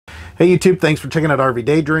Hey YouTube, thanks for checking out RV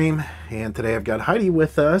Daydream, and today I've got Heidi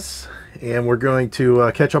with us, and we're going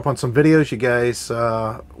to catch up on some videos. You guys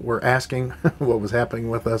were asking what was happening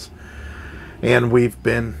with us, and we've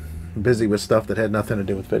been busy with stuff that had nothing to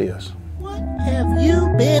do with videos. What have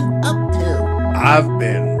you been up to? I've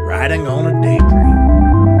been riding on a daydream.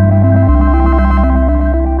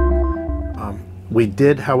 We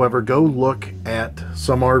did, however, go look at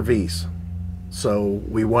some RVs, so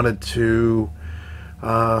we wanted to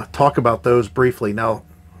talk about those briefly. Now,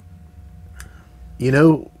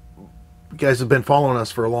 you guys have been following us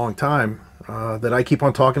for a long time, that I keep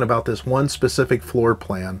on talking about this one specific floor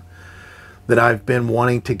plan that I've been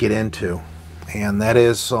wanting to get into, and that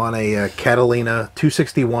is on a Catalina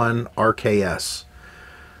 261 RKS.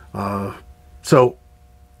 So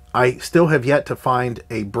I still have yet to find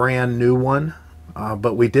a brand new one,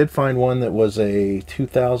 but we did find one that was a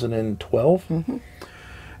 2012.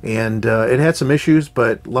 And it had some issues,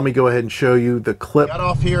 but let me go ahead and show you the clip. Got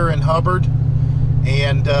off here in Hubbard,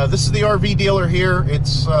 and this is the RV dealer here.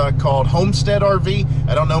 It's called Homestead RV.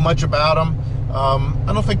 I don't know much about them.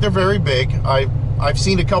 I don't think they're very big. I've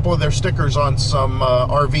seen a couple of their stickers on some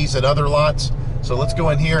RVs at other lots. So let's go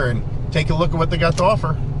in here and take a look at what they got to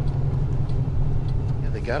offer. Yeah,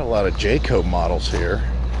 they got a lot of Jayco models here.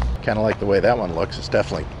 Kind of like the way that one looks. It's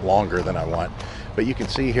definitely longer than I want. But you can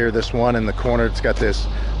see here, this one in the corner, it's got this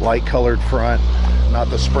light colored front, not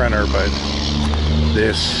the Sprinter, but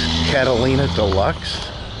this Catalina Deluxe.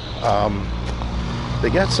 They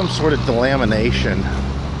got some sort of delamination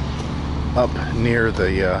up near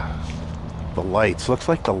the lights. Looks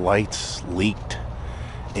like the lights leaked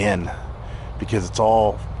in because it's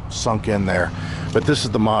all sunk in there. But this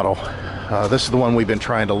is the model. This is the one we've been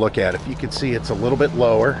trying to look at. If you can see, it's a little bit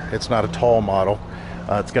lower. It's not a tall model.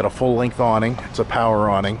 It's got a full-length awning. It's a power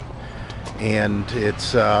awning, and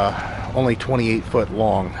it's only 28 foot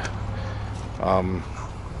long.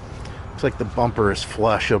 Looks like the bumper is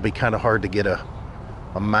flush. It'll be kind of hard to get a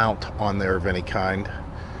mount on there of any kind,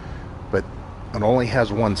 but it only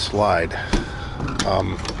has one slide.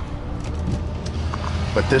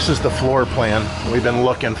 But this is the floor plan we've been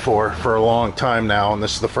looking for a long time now, and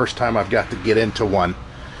this is the first time I've got to get into one.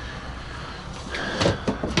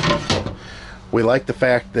 We like the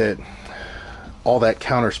fact that all that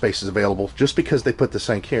counter space is available, just because they put the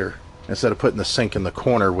sink here instead of putting the sink in the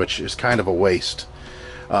corner, which is kind of a waste.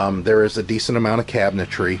 There is a decent amount of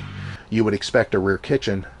cabinetry. You would expect a rear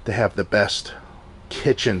kitchen to have the best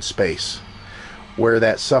kitchen space. Where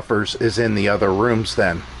that suffers is in the other rooms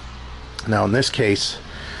then. Now in this case,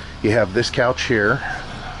 you have this couch here,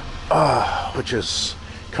 which is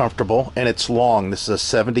comfortable, and it's long. This is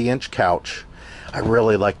a 70-inch couch. I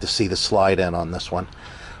really like to see the slide in on this one.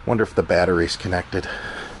 Wonder if the battery's connected.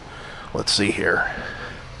 Let's see here.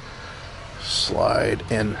 Slide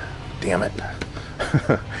in. Damn it.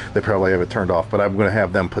 They probably have it turned off, but I'm going to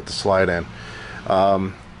have them put the slide in.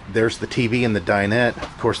 There's the TV and the dinette.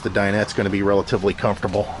 Of course, the dinette's going to be relatively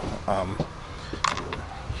comfortable. You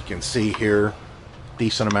can see here,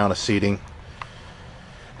 decent amount of seating.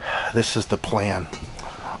 This is the plan.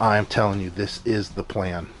 I'm telling you, this is the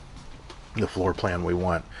plan. The floor plan we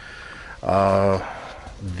want.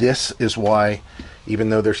 This is why, even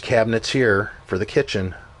though there's cabinets here for the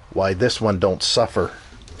kitchen, why this one don't suffer.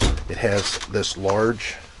 It has this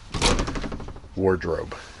large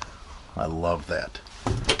wardrobe. I love that.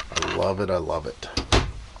 I love it. I love it.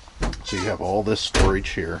 So you have all this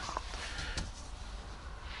storage here.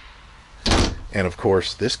 And of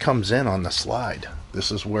course, this comes in on the slide. This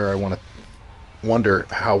is where I want to wonder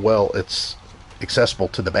how well it's accessible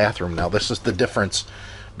to the bathroom. Now this is the difference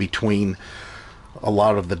between a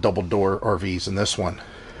lot of the double door RVs and this one.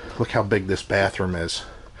 Look how big this bathroom is,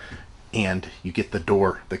 and you get the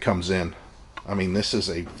door that comes in. I mean, this is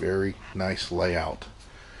a very nice layout.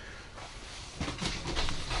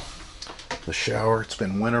 The shower, it's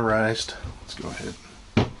been winterized. Let's go ahead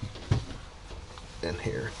in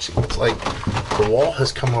here. See what it's like. The wall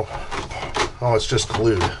has come up. Oh, it's just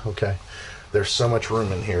glued. Okay, there's so much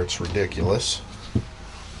room in here, it's ridiculous.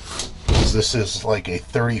 This is like a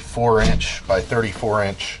 34-inch by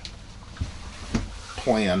 34-inch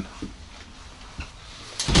plan.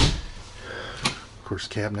 Of course,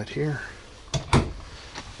 cabinet here,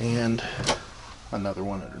 and another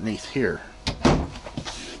one underneath here.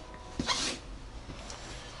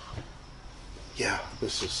 Yeah,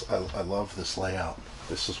 this is, I love this layout.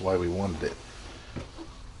 This is why we wanted it.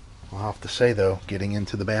 I'll have to say though, getting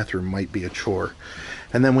into the bathroom might be a chore.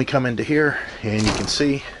 And then we come into here, and you can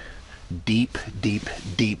see deep.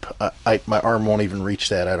 My arm won't even reach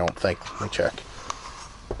that, I don't think. Let me check.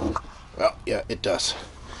 Well, yeah, it does.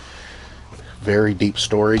 very deep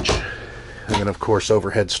storage. And then of course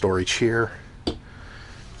overhead storage here.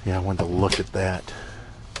 Yeah, I wanted to look at that.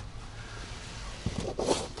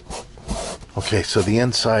 Okay, so the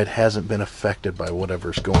inside hasn't been affected by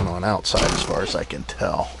whatever's going on outside as far as I can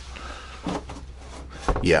tell.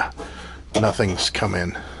 Yeah, nothing's come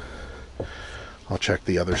in. I'll check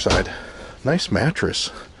the other side. Nice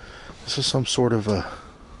mattress. This is some sort of a...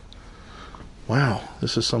 Wow,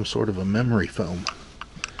 this is some sort of a memory foam.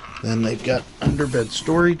 Then they've got underbed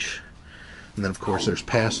storage. And then of course there's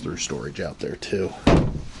pass-through storage out there too.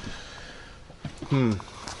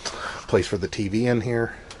 Place for the TV in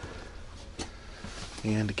here.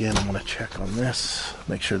 And again, I'm going to check on this.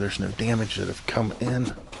 Make sure there's no damage that have come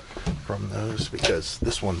in from those, because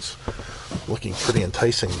this one's looking pretty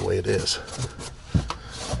enticing the way it is.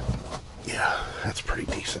 Yeah, that's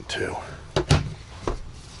pretty decent too.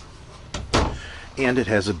 And it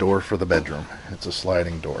has a door for the bedroom. It's a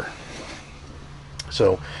sliding door.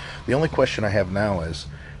 So the only question I have now is,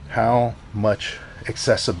 how much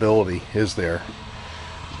accessibility is there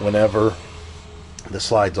whenever the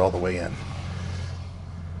slide's all the way in?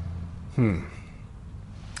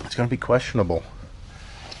 It's going to be questionable.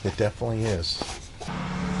 It definitely is.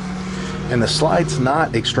 And the slide's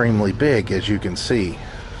not extremely big, as you can see.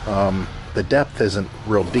 The depth isn't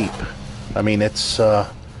real deep. I mean, it's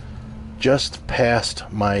just past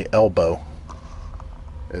my elbow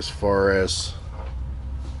as far as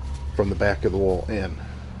from the back of the wall in.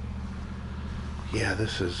 Yeah,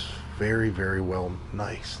 this is very, very well,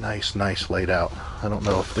 nice laid out. I don't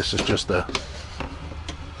know if this is just a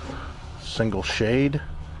single shade.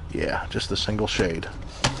 Yeah, just a single shade.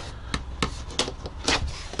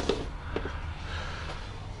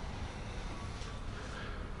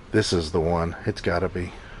 This is the one. It's got to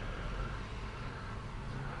be.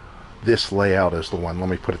 This layout is the one. Let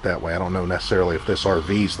me put it that way. I don't know necessarily if this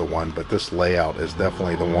RV's the one, but this layout is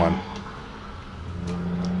definitely the one.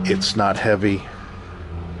 It's not heavy.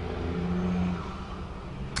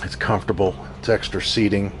 It's comfortable. It's extra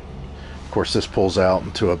seating. Of course, this pulls out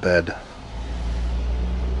into a bed.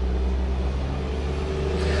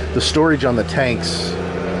 The storage on the tanks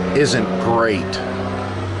isn't great,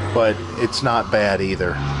 but it's not bad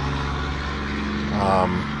either.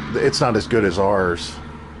 It's not as good as ours,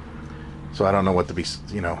 so I don't know what to be,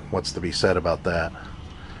 what's to be said about that.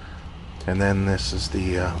 And then this is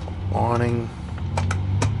the awning.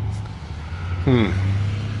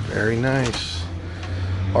 Very nice.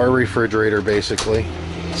 Our refrigerator, basically,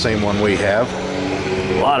 same one we have.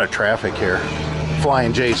 A lot of traffic here.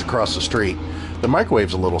 Flying J's across the street. The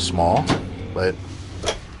microwave's a little small, but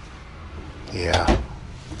yeah,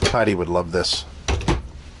 Heidi would love this.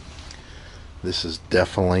 This is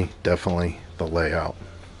definitely the layout.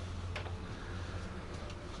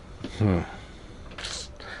 Let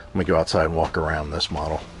me go outside and walk around this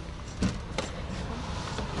model.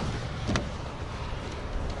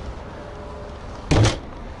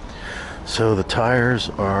 So the tires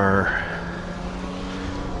are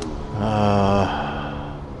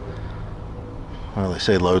well, they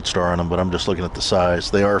say Lodestar on them, but I'm just looking at the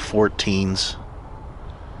size. They are 14s.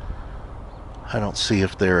 I don't see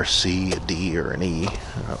if they're a C, a D, or an E.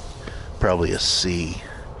 Probably a C.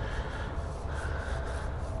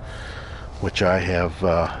 Which I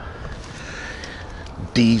have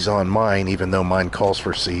D's on mine, even though mine calls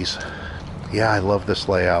for C's. Yeah, I love this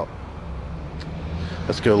layout.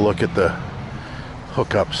 Let's go look at the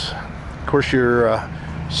hookups. Of course, your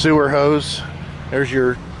sewer hose. There's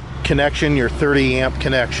your connection, your 30 amp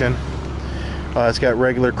connection. It's got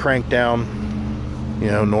regular crank down,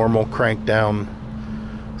 normal crank down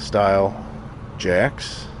style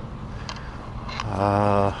jacks.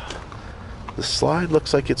 The slide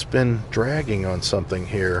looks like it's been dragging on something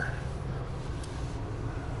here.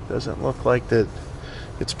 Doesn't look like that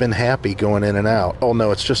it's been happy going in and out. Oh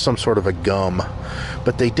no, it's just some sort of a gum.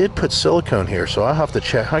 But they did put silicone here, so I'll have to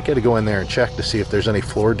check. I gotta go in there and check to see if there's any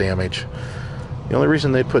floor damage. The only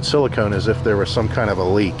reason they put silicone is if there was some kind of a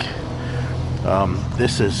leak.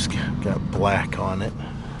 This has got black on it.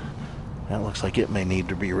 That looks like it may need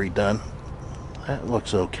to be redone. That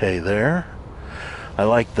looks okay there. I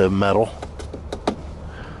like the metal.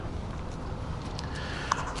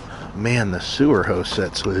 Man, the sewer hose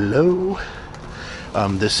set's low.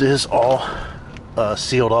 This is all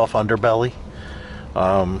sealed off underbelly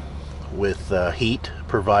with heat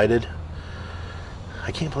provided.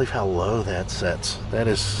 I can't believe how low that sets. That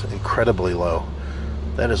is incredibly low.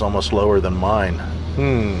 That is almost lower than mine.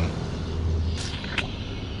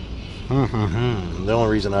 The only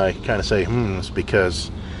reason I kind of say is because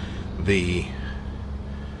the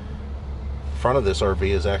front of this RV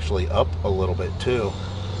is actually up a little bit too.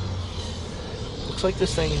 Looks like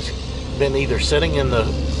this thing's been either sitting in the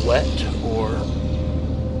wet or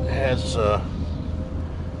has,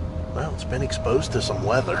 well, it's been exposed to some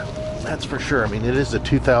weather. That's for sure. I mean, it is a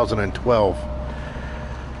 2012.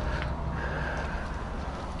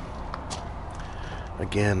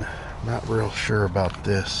 Again, not real sure about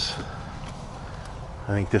this. I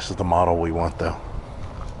think this is the model we want, though.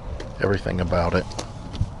 Everything about it.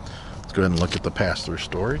 Let's go ahead and look at the pass-through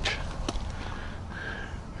storage.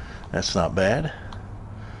 That's not bad.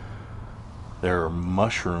 There are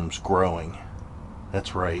mushrooms growing.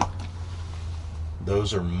 That's right.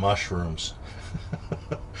 Those are mushrooms.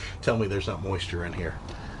 Tell me there's not moisture in here.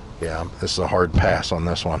 Yeah, this is a hard pass on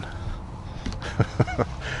this one.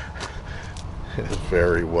 It's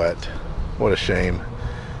very wet. What a shame.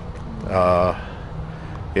 Yeah,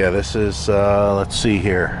 this is, let's see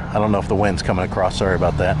here. I don't know if the wind's coming across. Sorry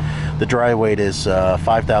about that. The dry weight is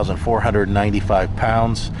 5,495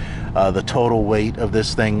 pounds. The total weight of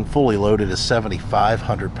this thing, fully loaded, is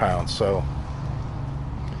 7,500 pounds. So,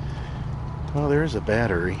 well, there's a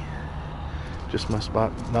battery. Just must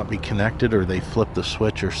not be connected, or they flipped the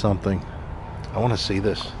switch or something. I want to see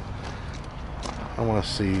this. I want to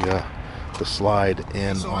see the slide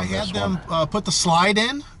in. So I had them put the slide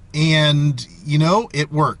in, and you know,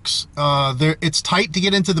 it works. It's tight to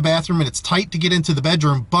get into the bathroom and it's tight to get into the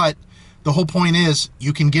bedroom, but the whole point is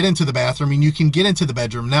you can get into the bathroom and you can get into the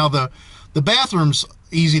bedroom. Now the bathroom's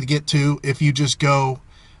easy to get to if you just go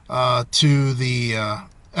to the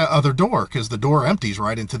other door, because the door empties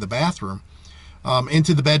right into the bathroom.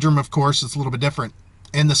 Into the bedroom, of course, it's a little bit different.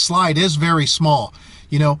 And the slide is very small.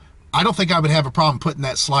 You know, I don't think I would have a problem putting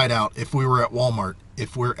that slide out if we were at Walmart.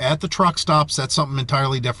 If we're at the truck stops, that's something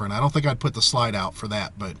entirely different. I don't think I'd put the slide out for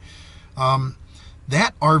that. But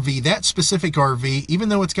that RV, that specific RV, even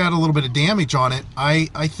though it's got a little bit of damage on it, I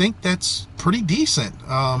think that's pretty decent.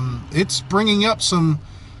 It's bringing up some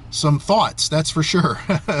thoughts, that's for sure,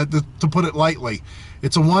 to put it lightly.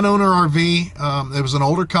 It's a one-owner RV. There was an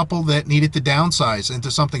older couple that needed to downsize into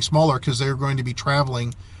something smaller because they were going to be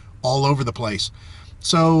traveling all over the place.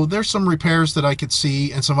 So there's some repairs that I could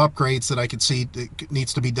see and some upgrades that I could see that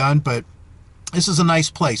needs to be done, but this is a nice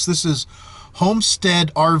place. This is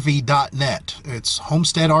homesteadrv.net. It's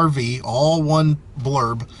Homestead RV, all one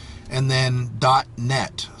blurb, and then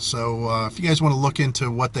 .net. So if you guys want to look into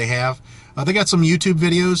what they have, they got some YouTube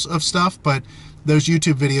videos of stuff, but those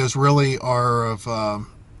YouTube videos really are of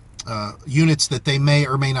units that they may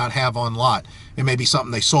or may not have on lot. It may be something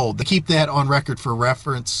they sold. They keep that on record for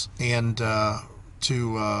reference and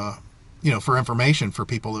you know, for information for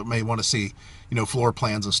people that may want to see, you know, floor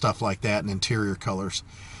plans and stuff like that and interior colors.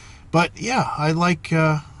 But yeah, I like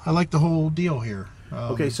the whole deal here.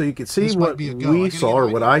 Okay, so you can see what we saw, or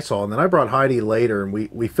what I saw, and then I brought Heidi later, and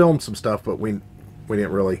we filmed some stuff, but we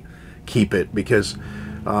didn't really keep it because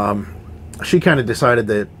she kind of decided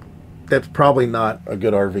that that's probably not a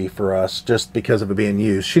good RV for us just because of it being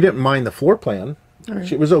used. She didn't mind the floor plan.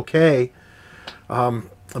 Right. It was okay,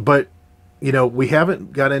 but you know, we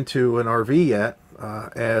haven't got into an RV yet.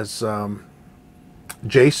 As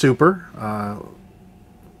Jay Super,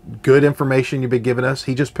 good information you've been giving us.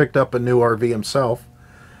 He just picked up a new RV himself,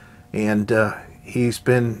 and he's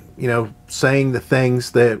been, you know, saying the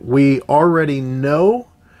things that we already know,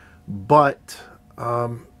 but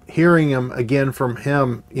hearing him again from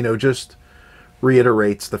him, you know, just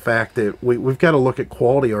reiterates the fact that we've got to look at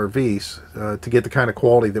quality RVs to get the kind of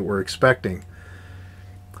quality that we're expecting.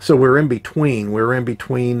 So we're in between. We're in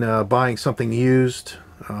between buying something used,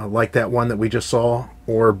 like that one that we just saw,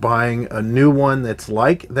 or buying a new one that's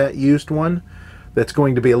like that used one, that's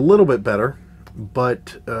going to be a little bit better,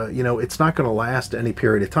 but you know, it's not going to last any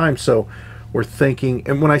period of time. So we're thinking,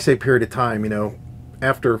 and when I say period of time, you know,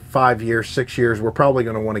 after 5 years, 6 years, we're probably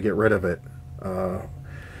going to want to get rid of it.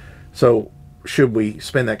 So should we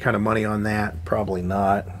spend that kind of money on that? Probably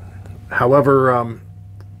not. However,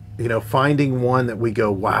 you know, finding one that we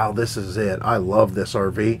go, wow, this is it. I love this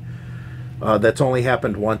RV. That's only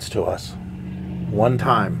happened once to us. One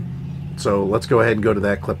time. So let's go ahead and go to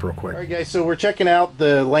that clip real quick. All right, guys, so we're checking out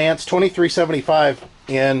the Lance 2375,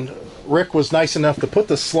 and Rick was nice enough to put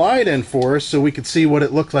the slide in for us so we could see what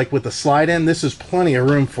it looked like with the slide in. This is plenty of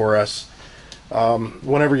room for us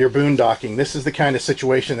whenever you're boondocking. This is the kind of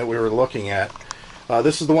situation that we were looking at.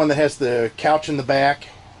 This is the one that has the couch in the back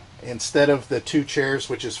instead of the two chairs,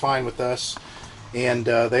 which is fine with us, and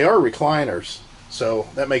they are recliners, so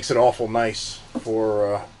that makes it awful nice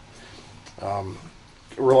for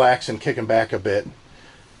relaxing, kicking back a bit.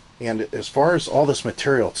 And as far as all this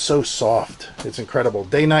material, it's so soft, it's incredible.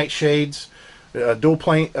 Day-night shades, dual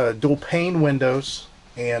pane windows,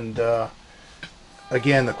 and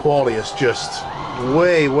again, the quality is just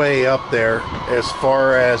way up there as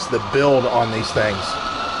far as the build on these things.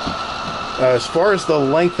 As far as the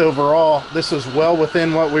length overall, this is well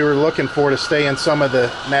within what we were looking for to stay in some of the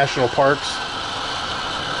national parks.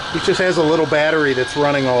 It just has a little battery that's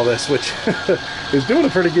running all this, which is doing a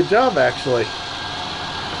pretty good job actually.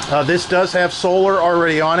 This does have solar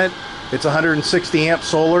already on it. It's 160 amp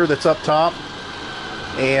solar that's up top,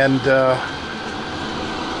 and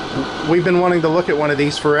we've been wanting to look at one of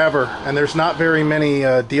these forever, and there's not very many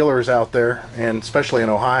dealers out there, and especially in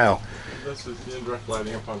Ohio. This is the indirect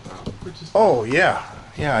lighting up on top. Oh yeah,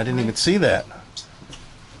 I didn't even see that.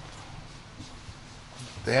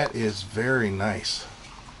 That is very nice.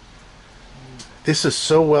 This is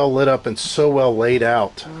so well lit up and so well laid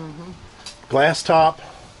out. Glass top.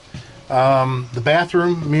 The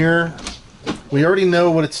bathroom mirror. We already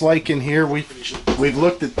know what it's like in here. We've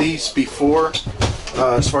looked at these before.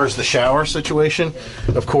 As far as the shower situation,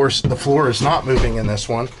 of course, the floor is not moving in this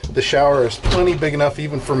one. The shower is plenty big enough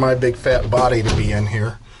even for my big fat body to be in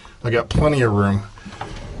here. I got plenty of room.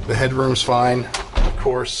 The headroom's fine, of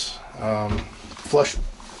course. Flush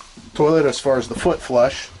toilet as far as the foot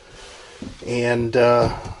flush. And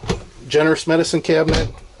generous medicine cabinet.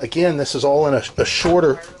 Again, this is all in a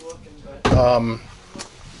shorter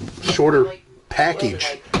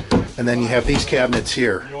package. And then you have these cabinets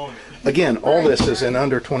here. Again, all this is in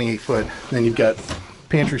under 28 foot. Then you've got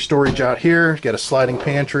pantry storage out here. You've got a sliding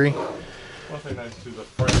pantry.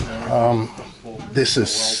 This is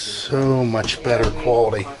so much better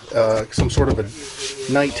quality. Some sort of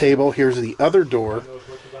a night table. Here's the other door,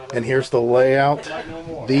 and here's the layout.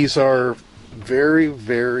 These are very,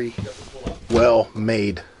 very well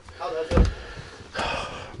made.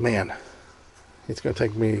 Man, it's going to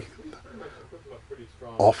take me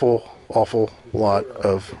awful lot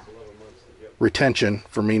of retention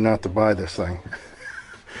for me not to buy this thing.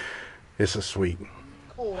 This is sweet.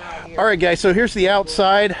 Alright guys, so here's the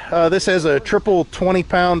outside. This has a triple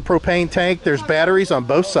 20-pound propane tank. There's batteries on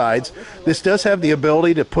both sides. This does have the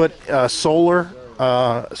ability to put solar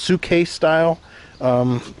suitcase style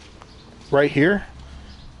right here.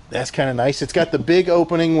 That's kind of nice. It's got the big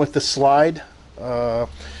opening with the slide. Got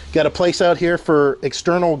a place out here for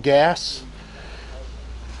external gas.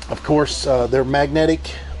 Of course, they're magnetic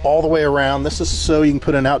all the way around. This is so you can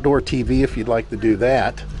put an outdoor TV if you'd like to do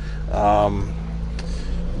that.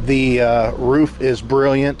 The roof is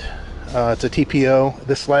brilliant. It's a TPO.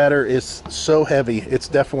 This ladder is so heavy. It's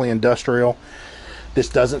definitely industrial. This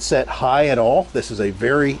doesn't set high at all. This is a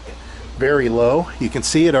very, very low. You can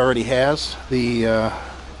see it already has the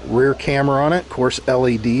rear camera on it. Of course,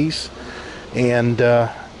 LEDs. And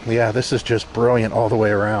yeah, this is just brilliant all the way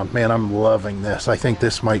around. Man, I'm loving this. I think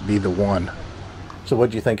this might be the one. So what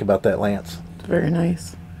do you think about that, Lance? It's very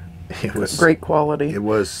nice. It was great quality. It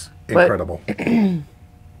was incredible.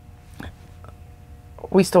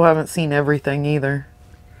 We still haven't seen everything either.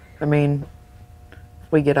 I mean,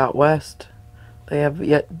 if we get out west, they have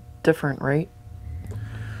yet different, right?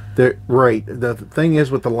 Right. The thing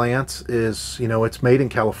is with the Lance is, you know, it's made in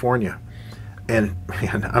California. And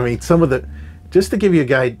man, I mean, some of the, just to give you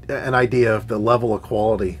an idea of the level of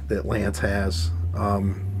quality that Lance has,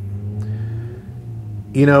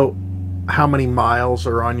 you know how many miles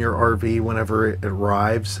are on your RV whenever it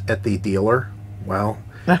arrives at the dealer? Well,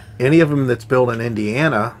 any of them that's built in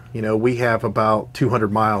Indiana, you know, we have about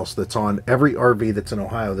 200 miles that's on every RV that's in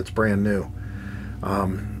Ohio that's brand new.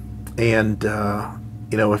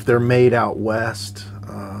 You know, if they're made out west,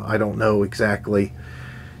 I don't know exactly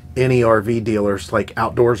any RV dealers like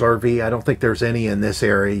Outdoors RV. I don't think there's any in this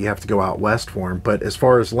area. You have to go out west for them. But as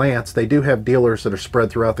far as Lance, they do have dealers that are spread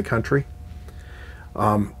throughout the country.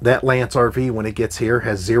 That Lance RV, when it gets here,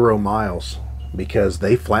 has 0 miles because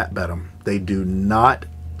they flatbed them. They do not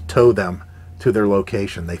tow them to their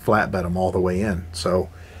location. They flatbed them all the way in. So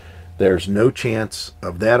there's no chance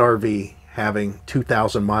of that RV having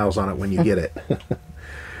 2,000 miles on it when you get it.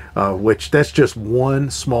 Which that's just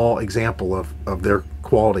one small example of their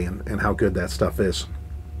quality and how good that stuff is.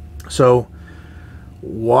 So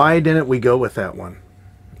why didn't we go with that one?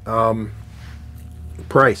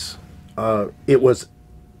 Price. It was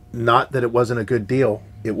not that it wasn't a good deal.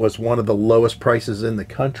 It was one of the lowest prices in the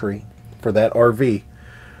country for that RV.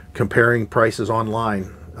 Comparing prices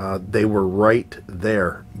online, they were right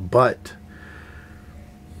there. But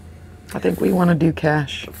I think we want to do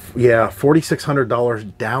cash. Yeah,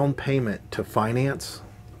 $4,600 down payment to finance.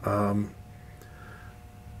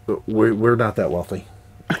 We're not that wealthy.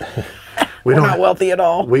 We're not wealthy at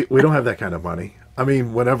all. We don't have that kind of money. I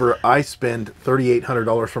mean, whenever I spend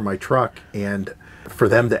 $3,800 for my truck, and for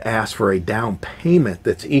them to ask for a down payment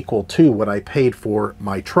that's equal to what I paid for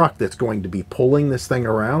my truck that's going to be pulling this thing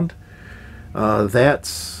around,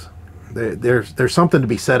 there's something to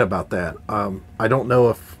be said about that. I don't know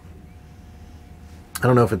if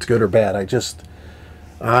it's good or bad.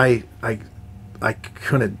 I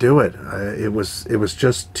couldn't do it. It was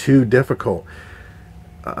just too difficult.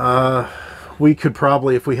 We could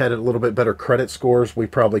probably, if we had a little bit better credit scores, we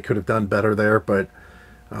probably could have done better there, but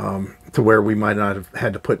to where we might not have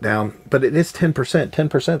had to put down. But it is 10%.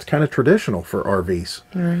 10% is kind of traditional for RVs.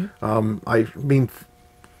 Right. I mean,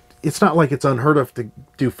 it's not like it's unheard of to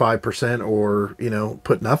do 5% or,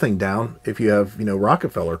 put nothing down if you have,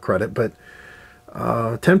 Rockefeller credit, but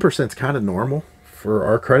 10% is kind of normal for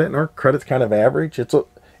our credit, and our credit's kind of average. It's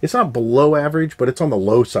not below average, but it's on the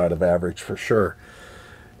low side of average for sure.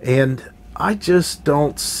 And I just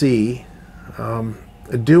don't see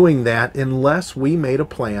doing that unless we made a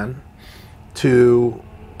plan to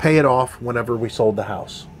pay it off whenever we sold the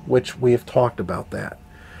house, which we have talked about that.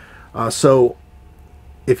 So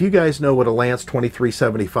if you guys know what a Lance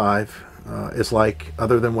 2375 is like,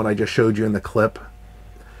 other than what I just showed you in the clip,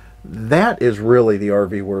 that is really the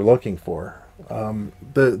RV we're looking for.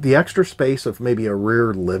 The extra space of maybe a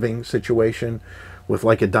rear living situation with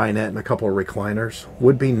like a dinette and a couple of recliners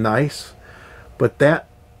would be nice, but that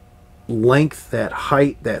length, that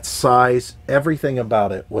height, that size, everything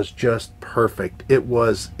about it was just perfect. It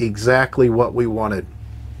was exactly what we wanted.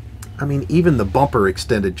 I mean, even the bumper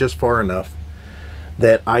extended just far enough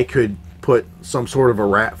that I could put some sort of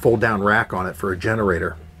a fold down rack on it for a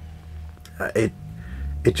generator. It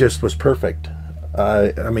just was perfect.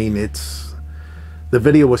 I mean, the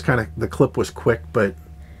video was the clip was quick, but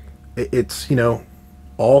it's,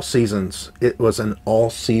 all seasons. It was an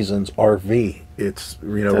all seasons RV. It's,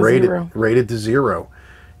 rated to 0.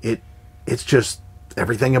 It's just,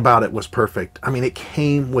 everything about it was perfect. I mean, it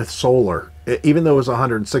came with solar. Even though it was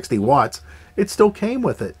 160 watts, it still came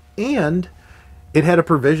with it. And it had a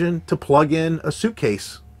provision to plug in a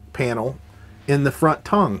suitcase panel in the front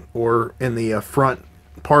tongue or in the front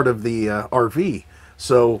part of the RV.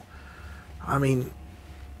 So, I mean,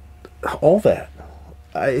 all that.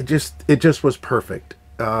 It just was perfect.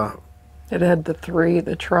 It had the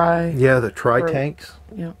tri. Yeah, the tanks.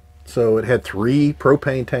 Yeah. So it had 3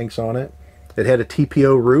 propane tanks on it. It had a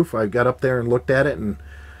TPO roof. I got up there and looked at it, and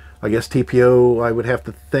I guess TPO, I would have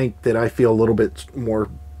to think that I feel a little bit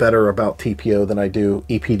more better about TPO than I do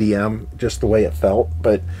EPDM, just the way it felt.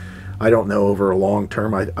 But I don't know over a long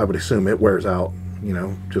term. I would assume it wears out,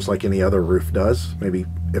 just like any other roof does. Maybe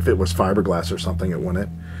if it was fiberglass or something, it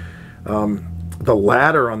wouldn't. The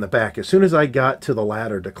ladder on the back, as soon as I got to the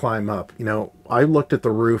ladder to climb up, I looked at the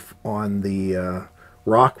roof on the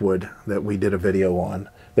Rockwood that we did a video on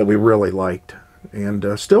that we really liked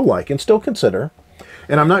and still like and still consider.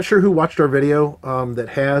 And I'm not sure who watched our video that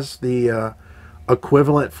has the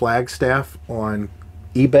equivalent Flagstaff on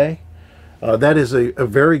eBay. That is a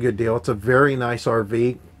very good deal. It's a very nice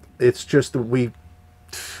RV. It's just that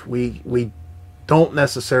we don't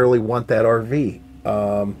necessarily want that RV.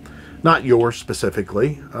 Not yours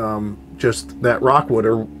specifically, just that Rockwood,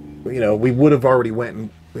 or we would have already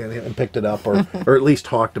went and picked it up, or or at least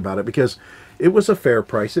talked about it, because it was a fair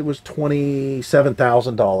price. It was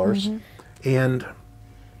 $27,000, and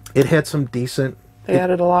it had some decent. They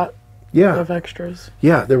added a lot. Yeah. Of extras.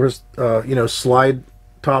 Yeah, there was slide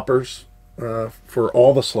toppers for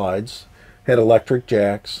all the slides. Had electric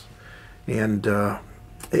jacks, and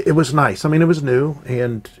it was nice. I mean, it was new,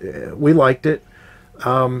 and we liked it.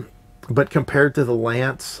 But compared to the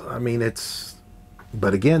Lance, I mean,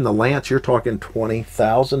 but again, the Lance, you're talking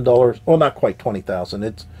 $20,000. Well, not quite $20,000.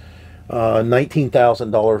 It's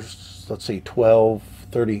 $19,000. Let's see, 12,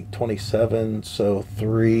 30, 27, so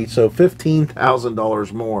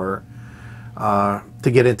 $15,000 more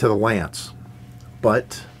to get into the Lance.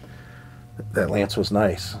 But that Lance was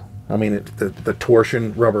nice. I mean, the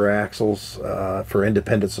torsion rubber axles for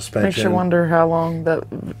independent suspension. Makes you wonder how long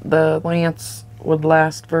the Lance would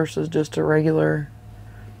last versus just a regular.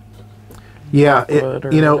 Yeah,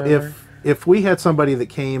 if we had somebody that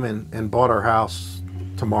came and bought our house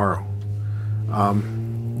tomorrow,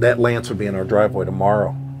 that Lance would be in our driveway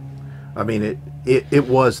tomorrow. I mean, it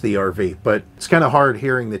was the RV, but it's kind of hard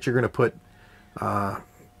hearing that you're going to put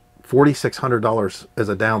 $4,600 as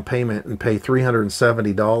a down payment and pay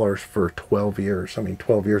 $370 for 12 years. I mean,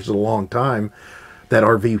 12 years is a long time. That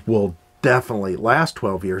RV will definitely last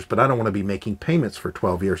 12 years, but I don't want to be making payments for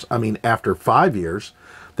 12 years. I mean, after 5 years,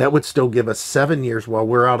 that would still give us 7 years while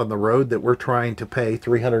we're out on the road that we're trying to pay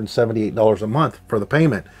 $378 a month for the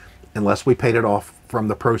payment. unless we paid it off from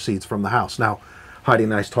the proceeds from the house. Now, Heidi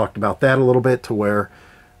and I talked about that a little bit, to where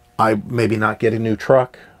I maybe not get a new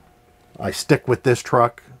truck. I stick with this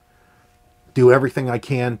truck, do everything I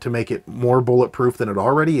can to make it more bulletproof than it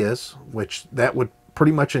already is, which that would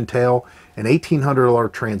pretty much entail an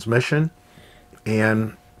 $1,800 transmission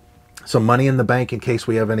and some money in the bank in case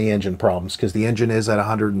we have any engine problems, because the engine is at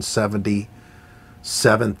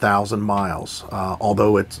 177,000 miles.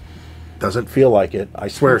 Although it doesn't feel like it. I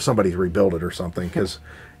swear somebody's rebuilt it or something, because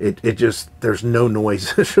it just, there's no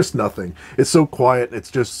noise. It's just nothing. It's so quiet. It's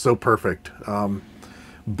just so perfect.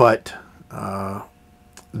 But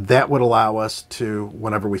that would allow us to,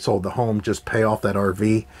 whenever we sold the home, just pay off that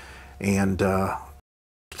RV and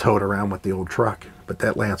tow it around with the old truck. But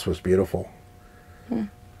that Lance was beautiful.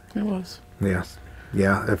 It was. Yes.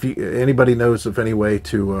 Yeah. If anybody knows of any way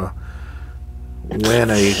to win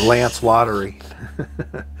a Lance lottery,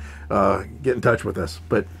 get in touch with us.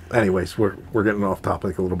 But anyways, we're getting off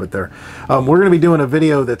topic a little bit there. We're going to be doing a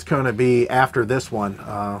video that's going to be after this one,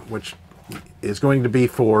 which is going to be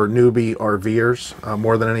for newbie RVers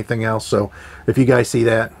more than anything else. So if you guys see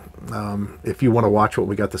that, if you want to watch what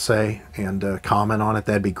we got to say and comment on it,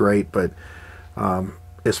 that'd be great. But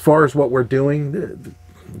as far as what we're doing,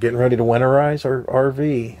 getting ready to winterize our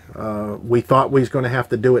RV, we thought we was going to have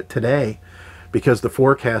to do it today, because the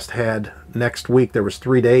forecast had next week, there was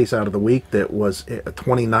 3 days out of the week that was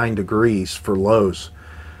 29 degrees for lows.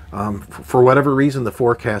 For whatever reason, the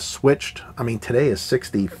forecast switched. I mean, today is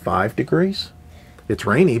 65 degrees. It's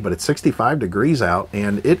rainy, but it's 65 degrees out,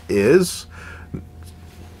 and it is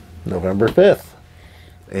November 5th.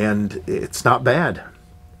 And it's not bad.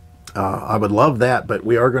 I would love that, but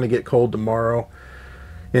we are going to get cold tomorrow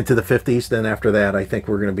into the 50s. Then after that, I think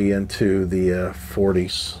we're going to be into the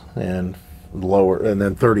 40s and lower, and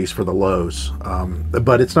then 30s for the lows.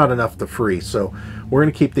 But it's not enough to freeze. So we're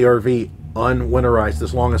going to keep the RV unwinterized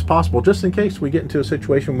as long as possible, just in case we get into a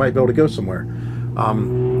situation we might be able to go somewhere.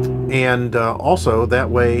 And also, that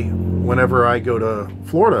way, whenever I go to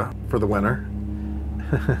Florida for the winter,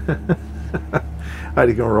 I had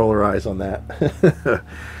to go roll her eyes on that.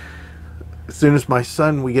 As soon as my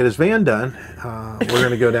son, we get his van done, we're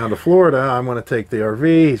going to go down to Florida. I'm going to take the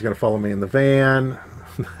RV. He's going to follow me in the van.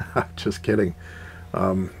 Just kidding.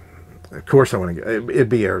 Of course I want to go. It'd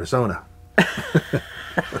be Arizona.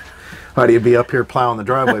 Heidi'd be up here plowing the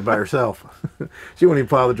driveway by herself. She wouldn't even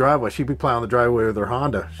plow the driveway. She'd be plowing the driveway with her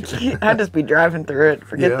Honda. I'd just be driving through it.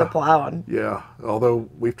 Forget the plowing. Yeah. Although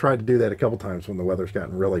we've tried to do that a couple times when the weather's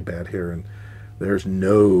gotten really bad here, and there's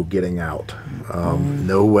no getting out.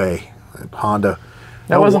 No way. Honda.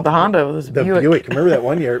 That wasn't the Honda. It was the Buick. Remember that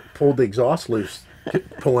one year it pulled the exhaust loose,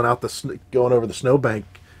 pulling out going over the snowbank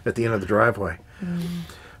at the end of the driveway.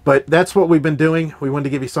 But that's what we've been doing. We wanted to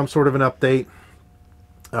give you some sort of an update.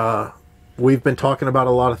 We've been talking about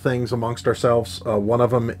a lot of things amongst ourselves. One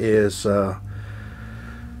of them is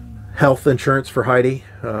health insurance for Heidi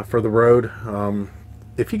for the road.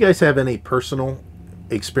 If you guys have any personal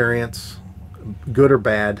experience, good or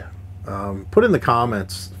bad, put in the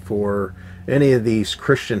comments for any of these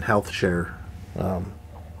Christian health share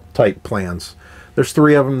type plans. There's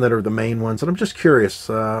 3 of them that are the main ones, and I'm just curious.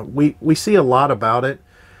 We see a lot about it,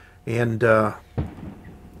 and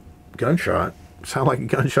gunshot. Sound like a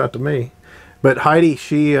gunshot to me. But Heidi,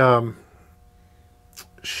 she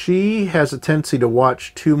has a tendency to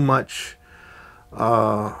watch too much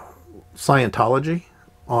Scientology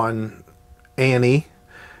on A&E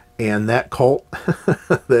and that cult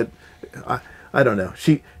that I don't know.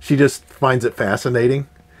 She just finds it fascinating,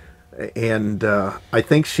 and I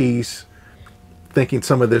think she's thinking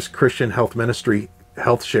some of this Christian health ministry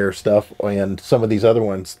health share stuff and some of these other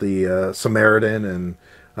ones, the Samaritan, and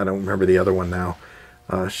I don't remember the other one now.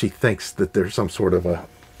 She thinks that there's some sort of a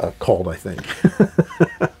cult, I think.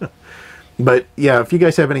 But yeah, if you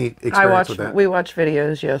guys have any experience with that. We watched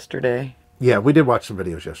videos yesterday. Yeah, we did watch some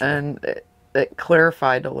videos yesterday. And it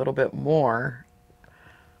clarified a little bit more.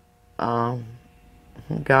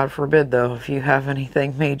 God forbid, though, if you have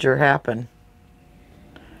anything major happen.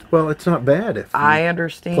 Well, it's not bad if you I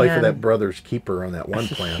understand. play for that brother's keeper on that one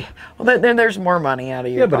plan. Well, then there's more money out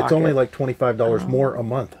of your pocket. Yeah, but it's only like $25 more a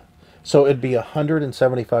month. So it'd be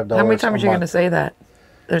 $175 How many times are you going to say that?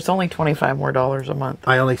 There's only $25 more a month.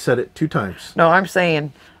 I only said it 2 times. No, I'm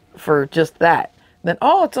saying for just that. Then,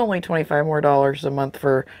 oh, it's only $25 more a month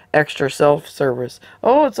for extra self-service.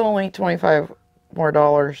 Oh, it's only $25 more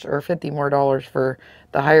or $50 more for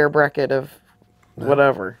the higher bracket of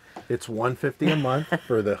whatever. It's $150 a month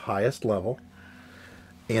for the highest level,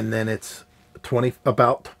 and then it's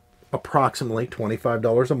approximately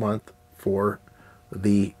 $25 a month for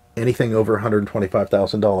the anything over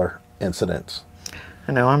 $125,000 incidents.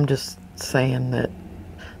 I know, I'm just saying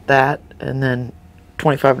that and then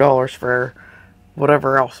 $25 for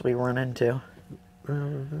whatever else we run into. I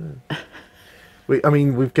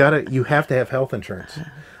mean, we've got to, you have to have health insurance.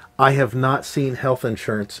 I have not seen health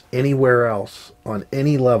insurance anywhere else on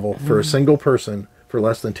any level for a single person for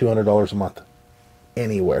less than $200 a month.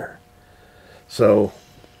 Anywhere. So,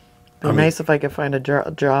 It'd be nice if I could find a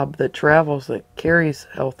job that travels that carries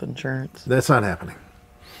health insurance. That's not happening.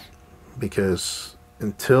 Because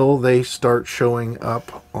until they start showing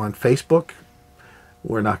up on Facebook,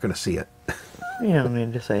 we're not going to see it. You don't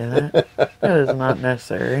need to say that. That is not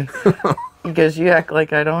necessary. Because you act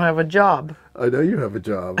like I don't have a job. I know you have a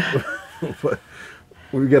job. But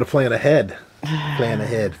we got to plan ahead. Plan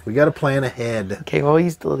ahead. We got to plan ahead. Okay, well,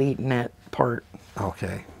 he's deleting that part.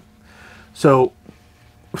 Okay. So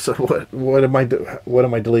what am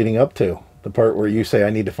I deleting up to? The part where you say I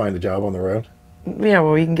need to find a job on the road? Yeah,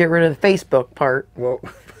 well, you can get rid of the Facebook part. Well,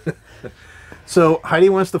 so Heidi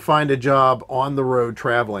wants to find a job on the road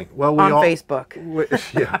traveling. Well, on Facebook.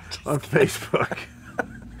 Yeah, on Facebook.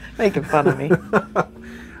 Making fun of me.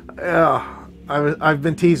 Yeah, I've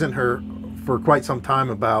been teasing her for quite some time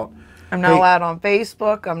about. I'm not allowed on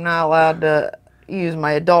Facebook. I'm not allowed to use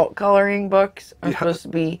my adult coloring books. I'm supposed to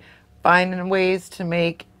be finding ways to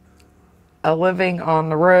make a living on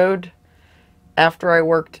the road after I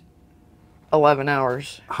worked 11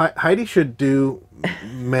 hours. Heidi should do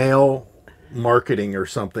mail marketing or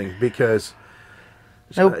something, because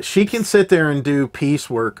she can sit there and do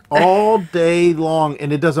piecework all day long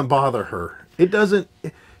and it doesn't bother her.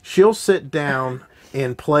 She'll sit down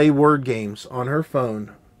and play word games on her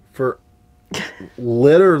phone for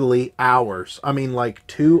literally hours. I mean, like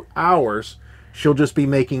 2 hours. She'll just be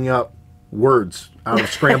making up words out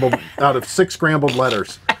of 6 scrambled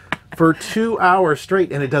letters for 2 hours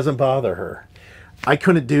straight, and it doesn't bother her. I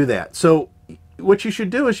couldn't do that. So what you should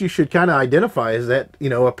do is you should kind of identify as that,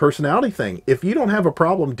 a personality thing. If you don't have a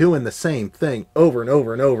problem doing the same thing over and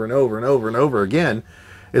over and over and over and over and over again,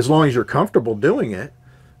 as long as you're comfortable doing it,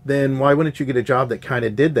 then why wouldn't you get a job that kind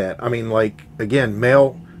of did that? I mean, like, again,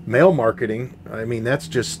 mail marketing, I mean, that's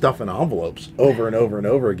just stuffing envelopes over and over and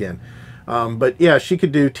over again. But yeah, she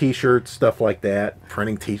could do t-shirts, stuff like that,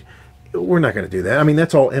 printing t-shirts. We're not going to do that. I mean,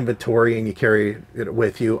 that's all inventory and you carry it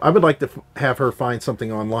with you. I would like to have her find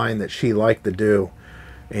something online that she liked to do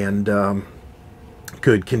and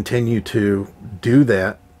could continue to do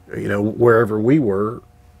that, wherever we were,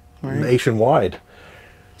 nationwide.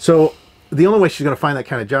 So the only way she's going to find that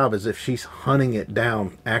kind of job is if she's hunting it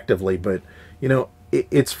down actively. But,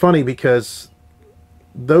 it's funny because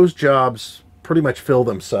those jobs pretty much fill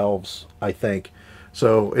themselves, I think.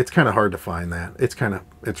 So it's kind of hard to find that.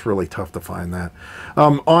 It's really tough to find that.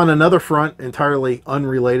 On another front, entirely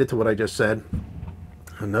unrelated to what I just said,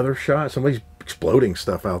 another shot. Somebody's exploding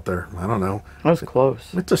stuff out there. I don't know. That was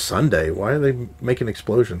close. It's a Sunday. Why are they making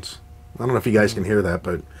explosions? I don't know if you guys can hear that,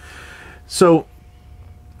 but so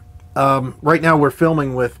right now we're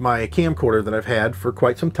filming with my camcorder that I've had for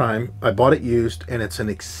quite some time. I bought it used, and it's an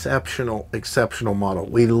exceptional model.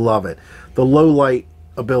 We love it. The low light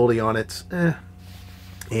ability on it's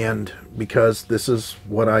and because this is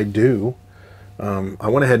what I do, I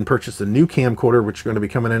went ahead and purchased a new camcorder, which is going to be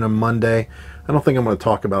coming in on Monday. I don't think I'm going to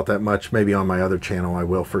talk about that much. Maybe on my other channel I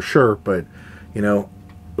will for sure. But,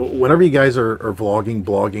 whenever you guys are vlogging,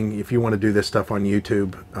 blogging, if you want to do this stuff on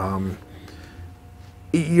YouTube,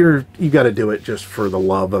 you got to do it just for the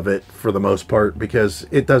love of it for the most part, because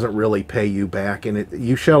it doesn't really pay you back, and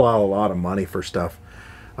you shell out a lot of money for stuff.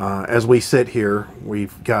 As we sit here,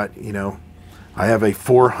 we've got, I have a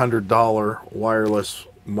 $400 wireless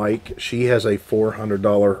mic. She has a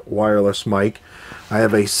 $400 wireless mic. I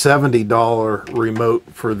have a $70 remote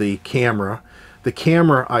for the camera. The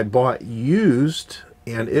camera I bought used,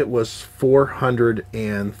 and it was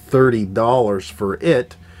 $430 for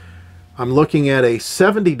it. I'm looking at a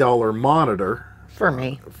 $70 monitor. For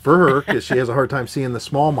me. For her, because she has a hard time seeing the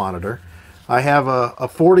small monitor. I have a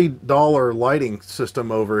 $40 lighting system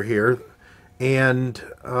over here. And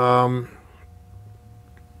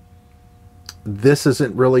this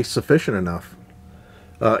isn't really sufficient enough.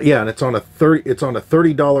 Yeah, and it's on a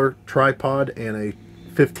 $30 tripod and a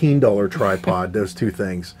 $15 tripod. Those two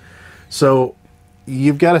things. So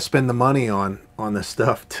you've got to spend the money on this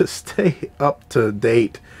stuff to stay up to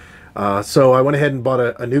date. So I went ahead and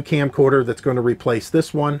bought a new camcorder that's going to replace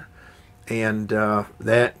this one, and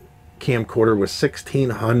that camcorder was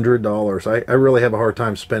 $1,600. I really have a hard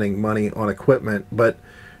time spending money on equipment, but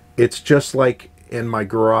it's just like in my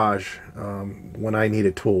garage when I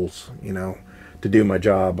needed tools, to do my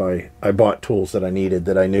job. I bought tools that I needed,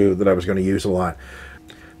 that I knew that I was going to use a lot.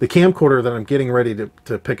 The camcorder that I'm getting ready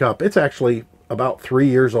to pick up, it's actually about 3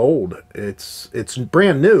 years old. It's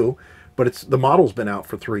brand new, but the model's been out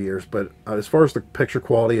for 3 years. But as far as the picture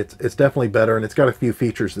quality, it's definitely better, and it's got a few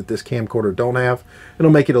features that this camcorder don't have.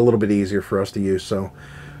 It'll make it a little bit easier for us to use. So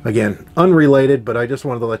again, unrelated, but I just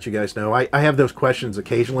wanted to let you guys know. I have those questions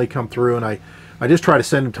occasionally come through, and I just try to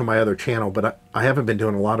send them to my other channel, but I haven't been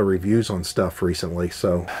doing a lot of reviews on stuff recently.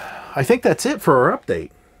 So I think that's it for our update.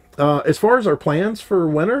 As far as our plans for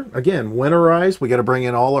winter, again, winterize. We got to bring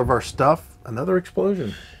in all of our stuff. Another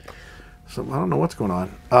explosion. So I don't know what's going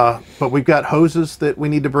on. But we've got hoses that we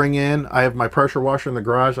need to bring in. I have my pressure washer in the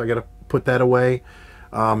garage. I got to put that away.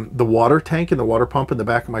 The water tank and the water pump in the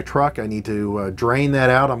back of my truck, I need to drain that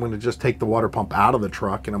out. I'm going to just take the water pump out of the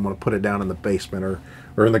truck, and I'm going to put it down in the basement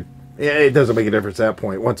or in the... It doesn't make a difference at that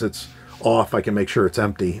point. Once it's off, I can make sure it's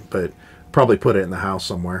empty, but probably put it in the house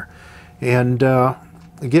somewhere. And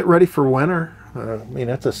get ready for winter. I mean,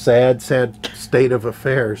 that's a sad, sad state of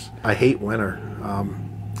affairs. I hate winter.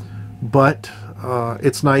 But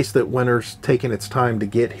it's nice that winter's taking its time to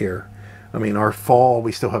get here. I mean, our fall,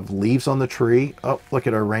 we still have leaves on the tree. Oh, look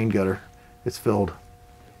at our rain gutter. It's filled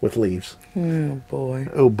with leaves. Oh, boy.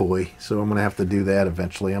 Oh, boy. So I'm going to have to do that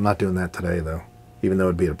eventually. I'm not doing that today, though, even though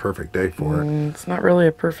it'd be a perfect day for it. It's not really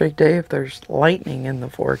a perfect day if there's lightning in the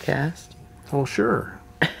forecast. Well, sure.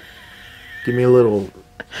 Give me a little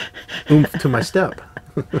oomph to my step.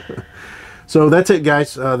 So that's it,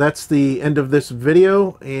 guys. That's the end of this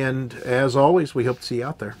video. And as always, we hope to see you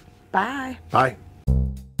out there. Bye. Bye.